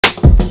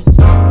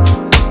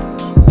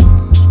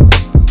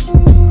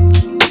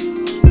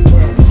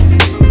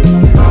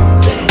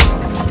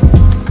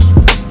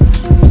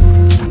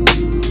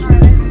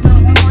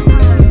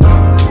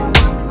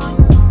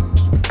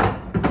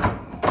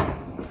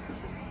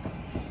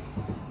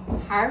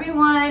Hi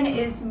everyone,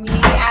 it's me,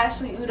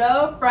 Ashley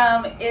Udoh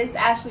from It's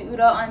Ashley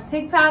Udoh on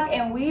TikTok,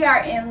 and we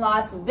are in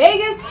Las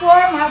Vegas for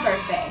my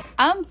birthday.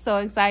 I'm so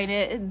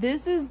excited.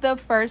 This is the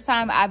first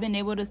time I've been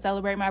able to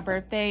celebrate my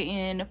birthday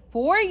in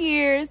 4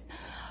 years.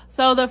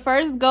 So the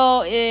first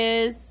goal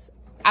is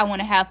I want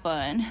to have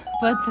fun,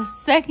 but the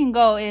second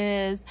goal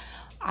is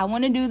I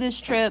want to do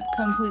this trip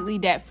completely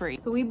debt-free.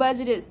 So we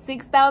budgeted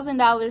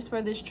 $6,000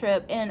 for this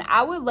trip, and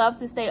I would love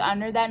to stay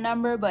under that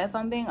number, but if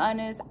I'm being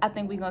honest, I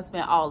think we're gonna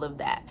spend all of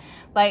that.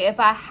 Like, if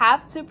I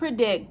have to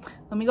predict,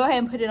 let me go ahead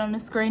and put it on the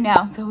screen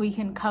now so we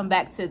can come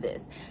back to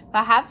this. If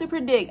I have to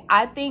predict,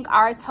 I think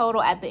our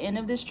total at the end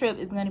of this trip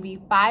is gonna be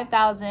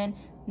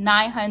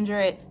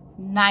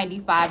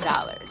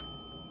 $5,995.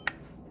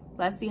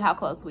 Let's see how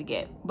close we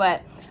get.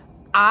 But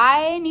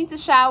I need to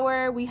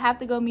shower. We have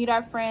to go meet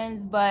our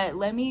friends, but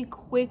let me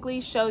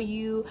quickly show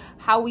you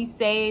how we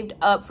saved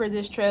up for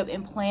this trip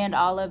and planned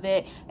all of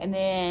it, and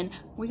then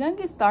we're gonna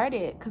get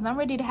started because I'm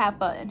ready to have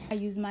fun. I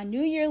use my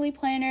new yearly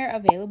planner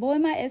available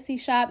in my Etsy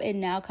shop. It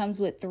now comes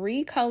with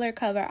 3 color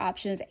cover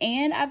options,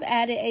 and I've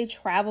added a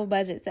travel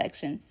budget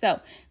section.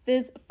 So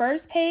this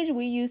first page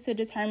we use to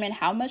determine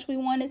how much we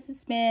wanted to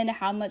spend,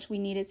 how much we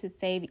needed to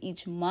save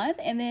each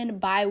month, and then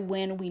by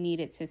when we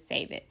needed to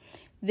save it.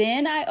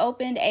 Then I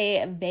opened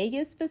a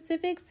Vegas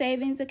specific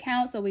savings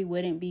account so we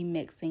wouldn't be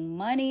mixing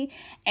money.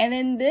 And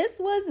then this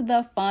was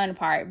the fun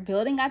part,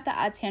 building out the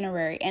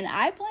itinerary. And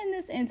I planned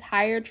this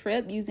entire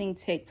trip using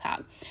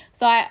TikTok.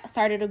 So I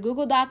started a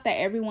Google Doc that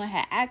everyone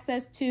had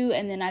access to,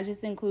 and then I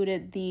just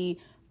included the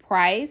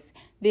price,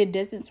 the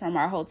distance from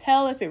our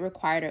hotel, if it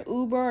required an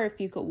Uber, or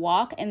if you could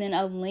walk, and then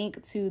a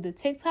link to the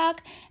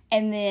TikTok.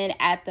 And then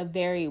at the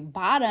very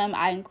bottom,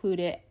 I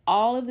included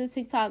all of the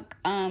TikTok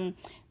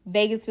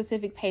Vegas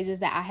specific pages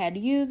that I had to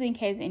use in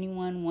case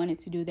anyone wanted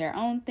to do their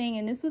own thing.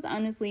 And this was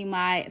honestly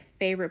my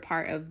favorite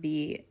part of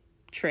the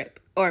trip,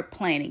 or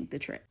planning the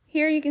trip.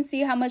 Here you can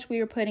see how much we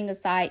were putting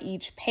aside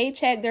each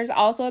paycheck. There's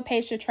also a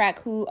page to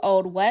track who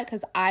owed what,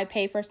 because I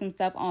pay for some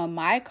stuff on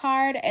my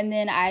card, and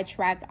then I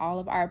tracked all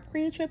of our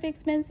pre-trip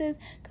expenses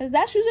because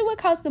that's usually what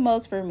costs the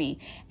most for me.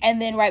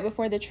 And then right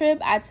before the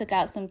trip, I took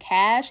out some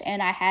cash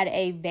and I had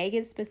a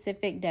Vegas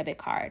specific debit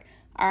card.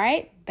 All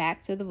right,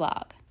 back to the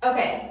vlog.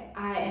 Okay,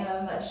 I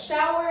am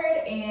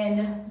showered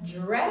and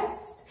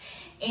dressed,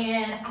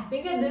 and I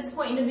think at this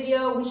point in the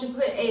video we should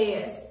put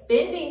a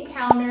spending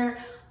counter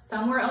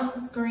somewhere on the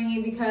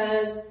screen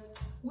because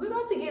we're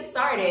about to get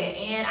started.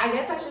 And I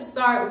guess I should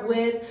start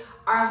with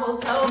our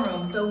hotel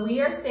room. So we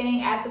are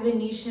staying at the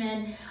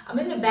Venetian. I'm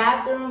in the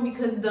bathroom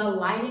because the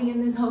lighting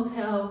in this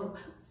hotel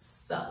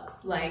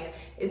sucks. Like,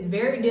 it's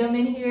very dim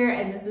in here,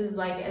 and this is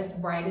like as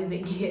bright as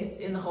it gets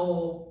in the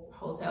whole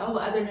hotel,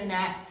 but other than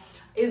that,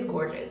 it's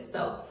gorgeous.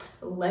 So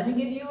let me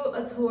give you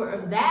a tour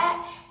of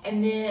that,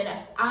 and then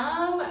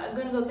I'm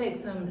gonna go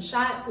take some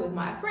shots with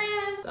my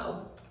friends.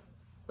 So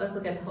let's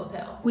look at the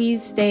hotel. We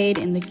stayed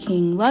in the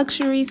King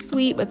Luxury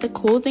Suite, but the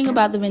cool thing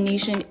about the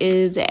Venetian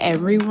is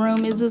every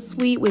room is a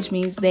suite, which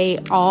means they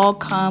all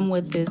come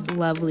with this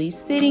lovely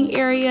sitting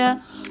area.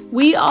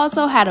 We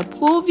also had a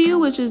pool view,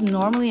 which is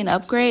normally an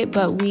upgrade,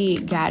 but we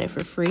got it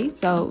for free,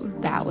 so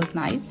that was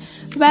nice.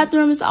 The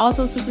bathroom is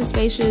also super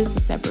spacious,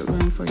 a separate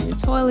room for your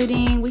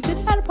toileting. We could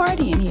have had a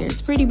party in here.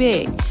 It's pretty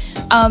big.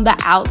 The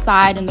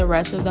outside and the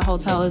rest of the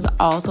hotel is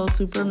also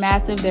super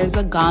massive. There's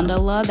a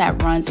gondola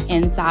that runs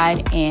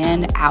inside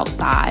and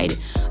outside.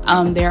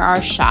 There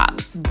are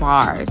shops,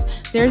 bars.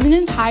 There's an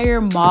entire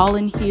mall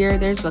in here.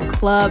 There's a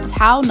club.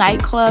 Tao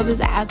nightclub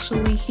is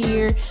actually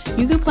here.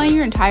 You could plan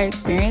your entire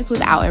experience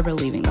without ever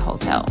leaving the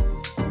hotel.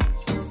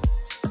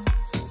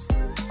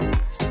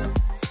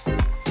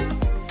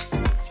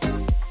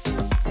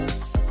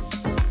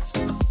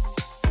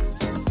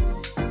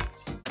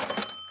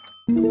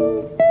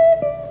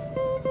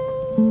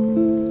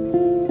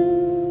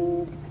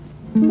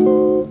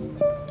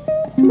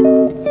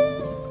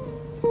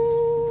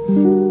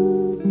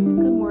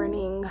 Good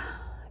morning.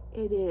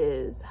 It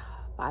is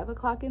 5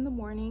 o'clock in the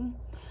morning.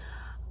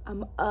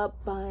 I'm up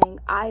buying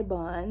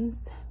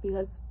I-bonds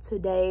because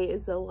today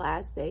is the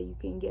last day you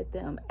can get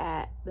them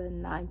at the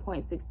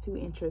 9.62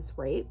 interest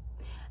rate.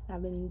 And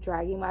I've been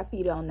dragging my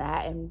feet on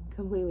that and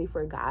completely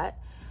forgot.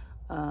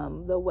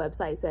 The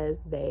website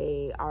says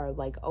they are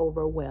like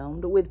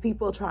overwhelmed with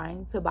people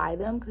trying to buy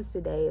them because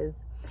today is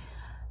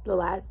the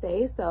last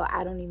day. So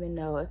I don't even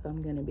know if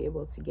I'm going to be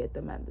able to get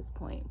them at this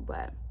point,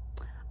 but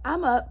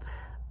I'm up.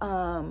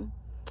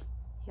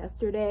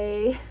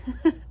 Yesterday,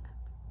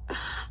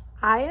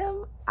 I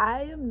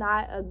am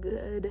not a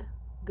good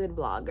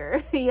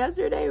vlogger.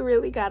 Yesterday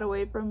really got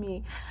away from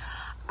me.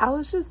 I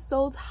was just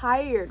so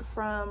tired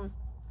from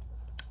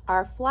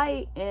our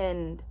flight,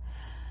 and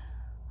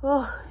it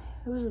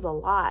was just a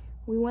lot.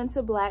 We went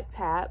to Black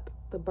Tap,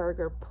 the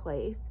burger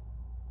place,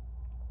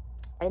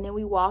 and then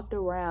we walked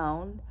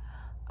around.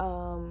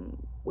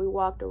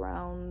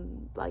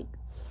 Like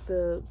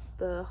the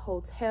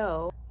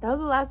hotel. That was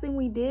the last thing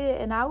we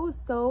did, and I was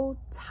so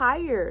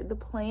tired. The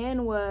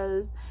plan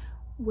was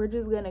we're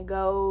just gonna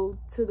go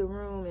to the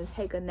room and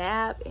take a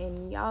nap,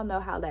 and y'all know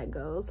how that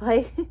goes.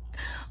 Like,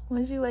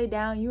 once you lay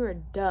down, you are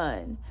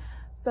done.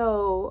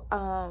 So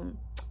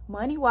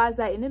money wise,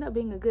 that ended up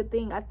being a good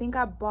thing. I think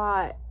I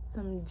bought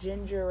some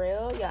ginger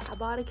ale. Yeah, I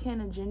bought a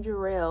can of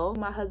ginger ale.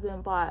 My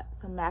husband bought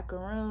some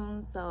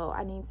macaroons, so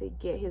I need to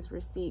get his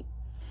receipt,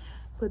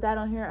 put that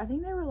on here. I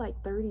think they were like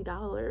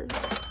 $30.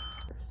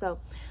 So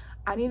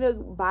I need to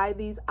buy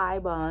these eye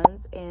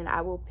bonds, and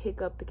I will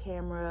pick up the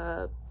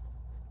camera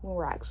when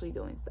we're actually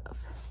doing stuff.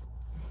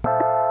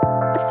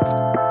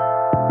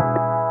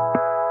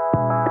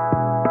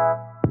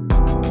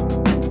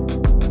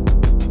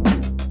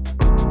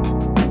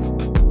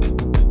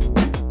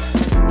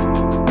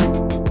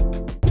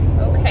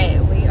 Okay,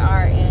 we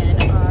are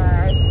in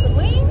our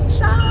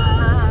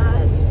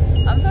Slingshot.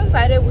 I'm so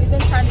excited. We've been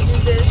trying to do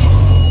this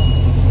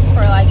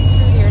for like 2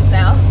 years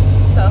now.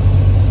 So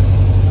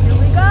here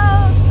we go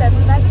to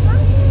Seven Magic Mountains.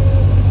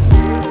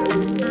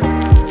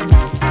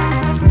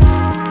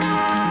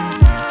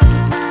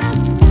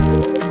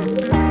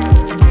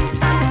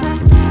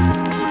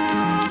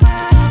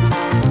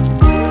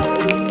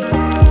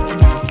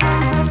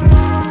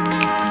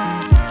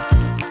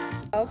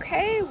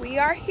 Okay, we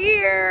are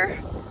here.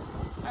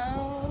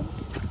 Oh,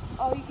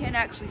 you can't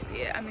actually see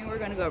it. I mean, we're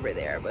gonna go over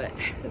there, but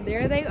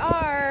there they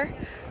are.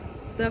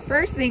 The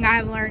first thing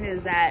I've learned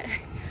is that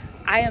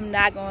I am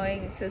not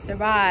going to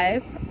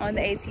survive on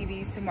the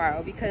ATVs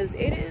tomorrow because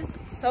it is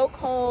so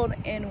cold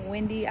and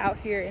windy out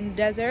here in the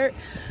desert.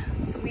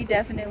 So we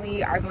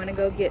definitely are going to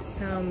go get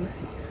some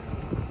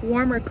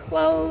warmer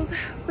clothes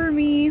for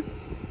me.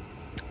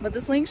 But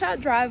the Slingshot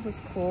drive was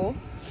cool.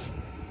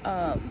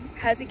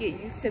 Had to get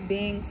used to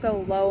being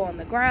so low on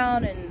the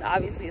ground, and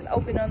obviously it's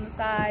open on the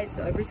side,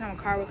 so every time a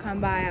car would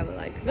come by I would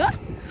like, ah!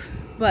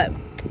 But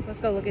let's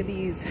go look at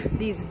these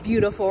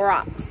beautiful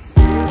rocks.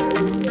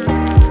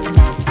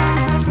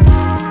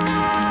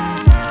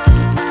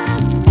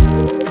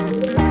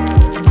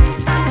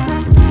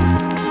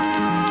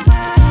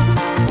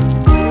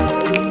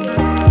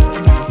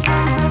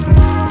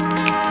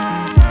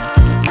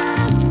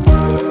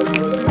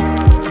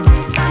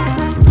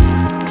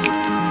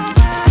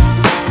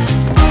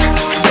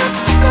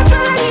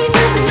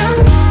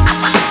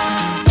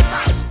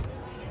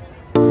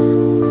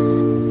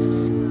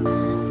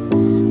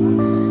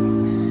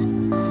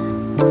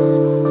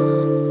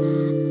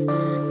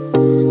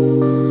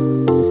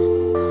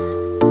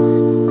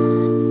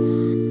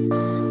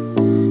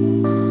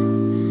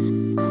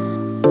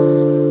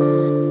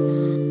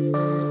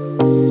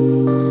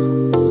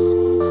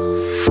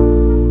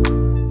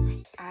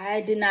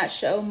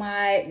 Show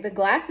the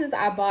glasses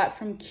I bought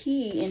from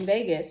Key in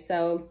Vegas.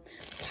 So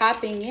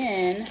popping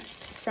in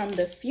from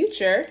the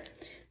future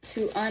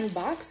to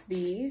unbox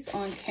these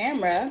on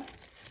camera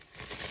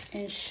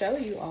and show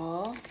you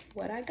all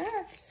what I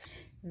got.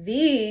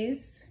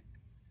 These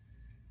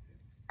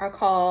are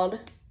called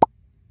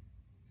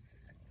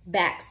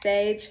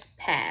Backstage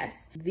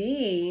Pass.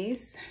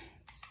 These,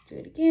 let's do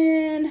it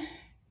again.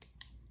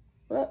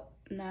 Well,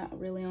 not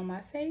really on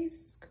my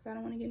face because I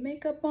don't want to get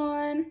makeup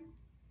on.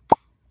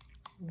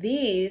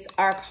 These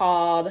are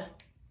called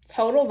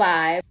Total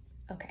Vibe.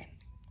 Okay,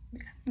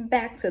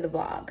 back to the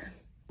vlog.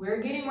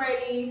 We're getting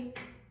ready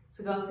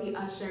to go see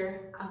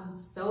Usher. I'm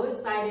so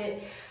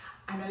excited.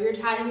 I know you're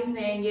tired of me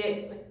saying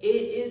it, but it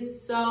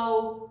is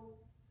so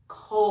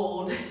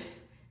cold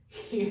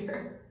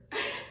here.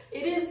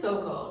 It is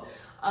so cold.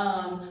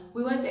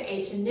 We went to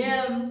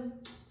H&M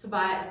to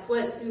buy a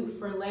sweatsuit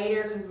for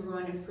later because we're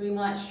going to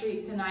Fremont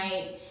Street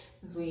tonight,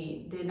 since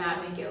we did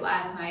not make it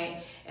last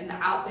night. And the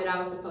outfit I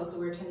was supposed to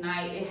wear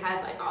tonight, it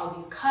has like all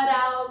these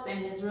cutouts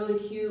and it's really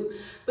cute,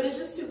 but it's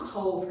just too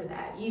cold for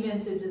that, even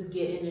to just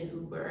get in an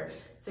Uber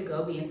to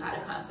go be inside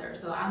a concert.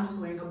 So I'm just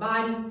wearing a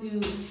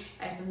bodysuit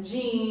and some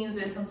jeans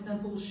and some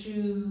simple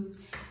shoes,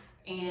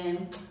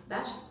 and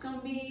that's just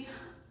gonna be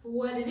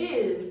what it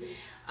is.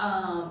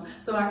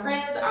 So my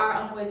friends are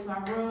on the way to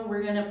my room.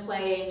 We're gonna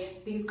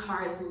play These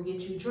Cards Will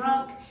Get You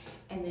Drunk,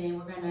 and then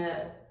we're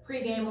gonna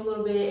pre-game a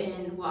little bit,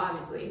 and well,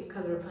 obviously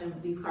because we're playing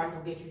with These Cards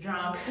Will Get You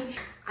Drunk,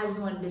 I just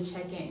wanted to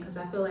check in because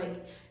I feel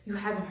like you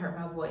haven't heard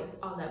my voice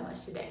all that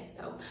much today.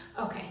 So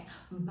okay,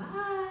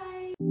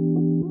 bye.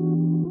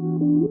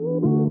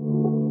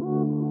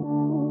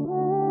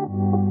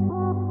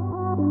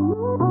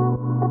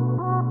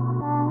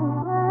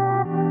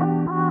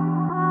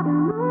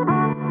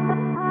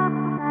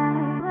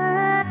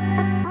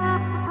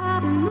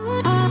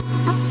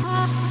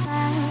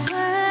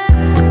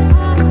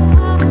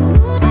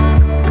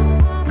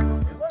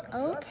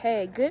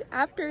 Okay, good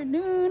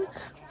afternoon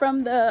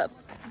from the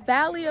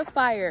Valley of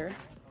Fire.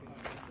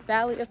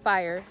 Valley of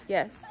Fire,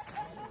 yes.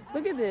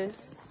 Look at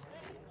this.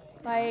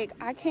 Like,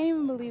 I can't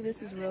even believe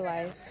this is real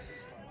life.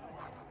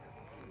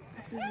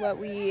 This is what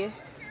we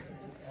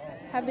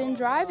have been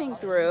driving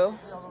through.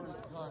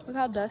 Look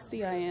how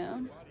dusty I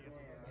am.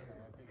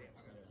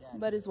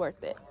 But it's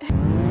worth it.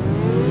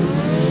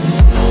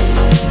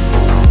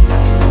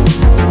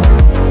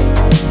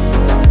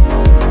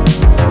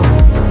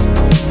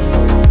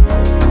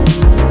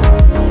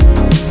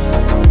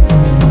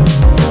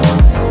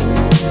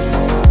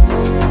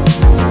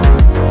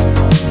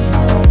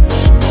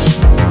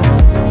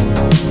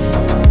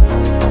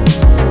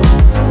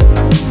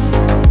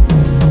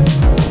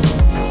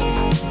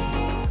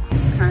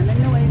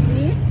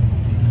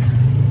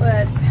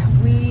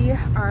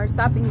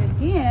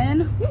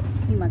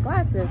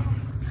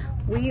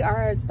 we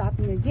are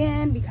stopping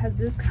again because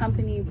this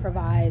company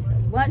provides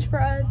lunch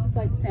for us. It's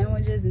like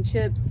sandwiches and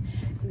chips,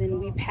 and then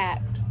we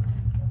packed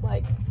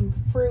like some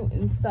fruit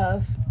and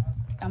stuff.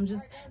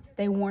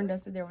 They warned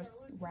us that there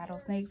was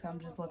rattlesnakes, so I'm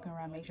just looking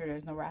around to make sure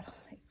there's no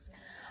rattlesnakes.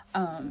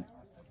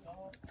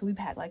 So we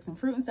packed like some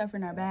fruit and stuff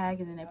in our bag,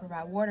 and then they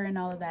provide water and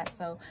all of that.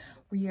 So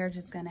we are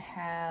just gonna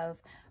have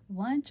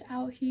lunch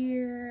out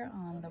here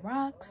on the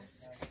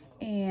rocks,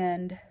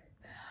 and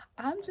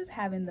I'm just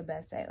having the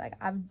best day. Like,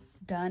 I've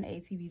done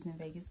ATVs in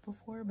Vegas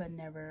before, but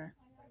never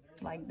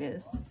like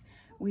this.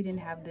 We didn't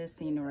have this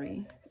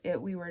scenery.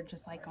 We were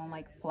just like on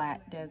like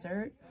flat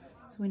desert,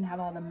 so we didn't have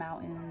all the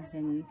mountains,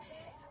 and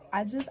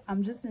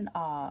I'm just in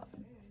awe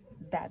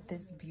that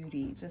this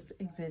beauty just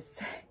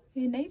exists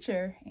in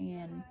nature.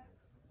 And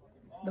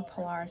the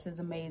Polaris is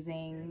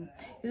amazing.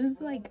 It's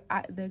just like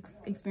the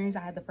experience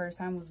I had the first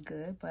time was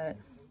good, but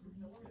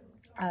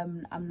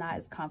I'm not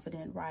as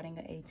confident riding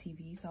an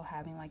ATV, so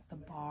having like the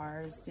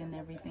bars and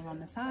everything on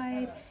the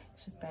side,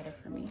 it's just better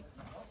for me.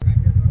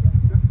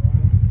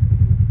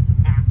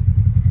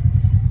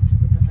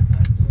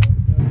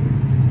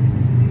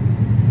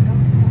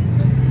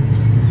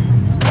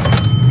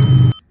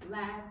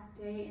 Last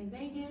day in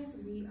Vegas,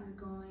 we are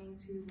going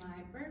to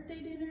my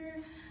birthday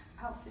dinner.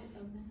 Outfit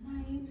of the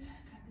night.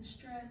 Got this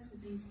dress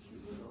with these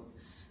cute little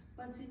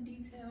button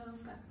details.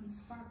 Got some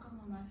sparkle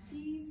on my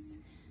feet.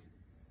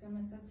 Some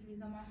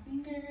accessories on my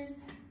fingers.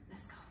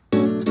 Let's go.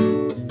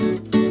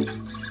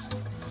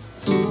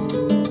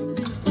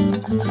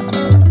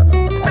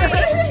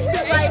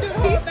 Like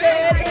he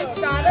said, it's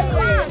shot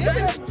o'clock.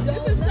 This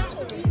is shot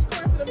of each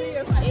course of the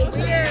video.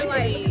 We're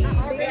like,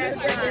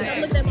 I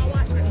looked at my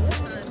watch.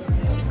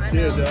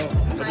 Cheers, y'all.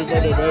 Happy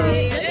birthday,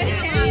 baby.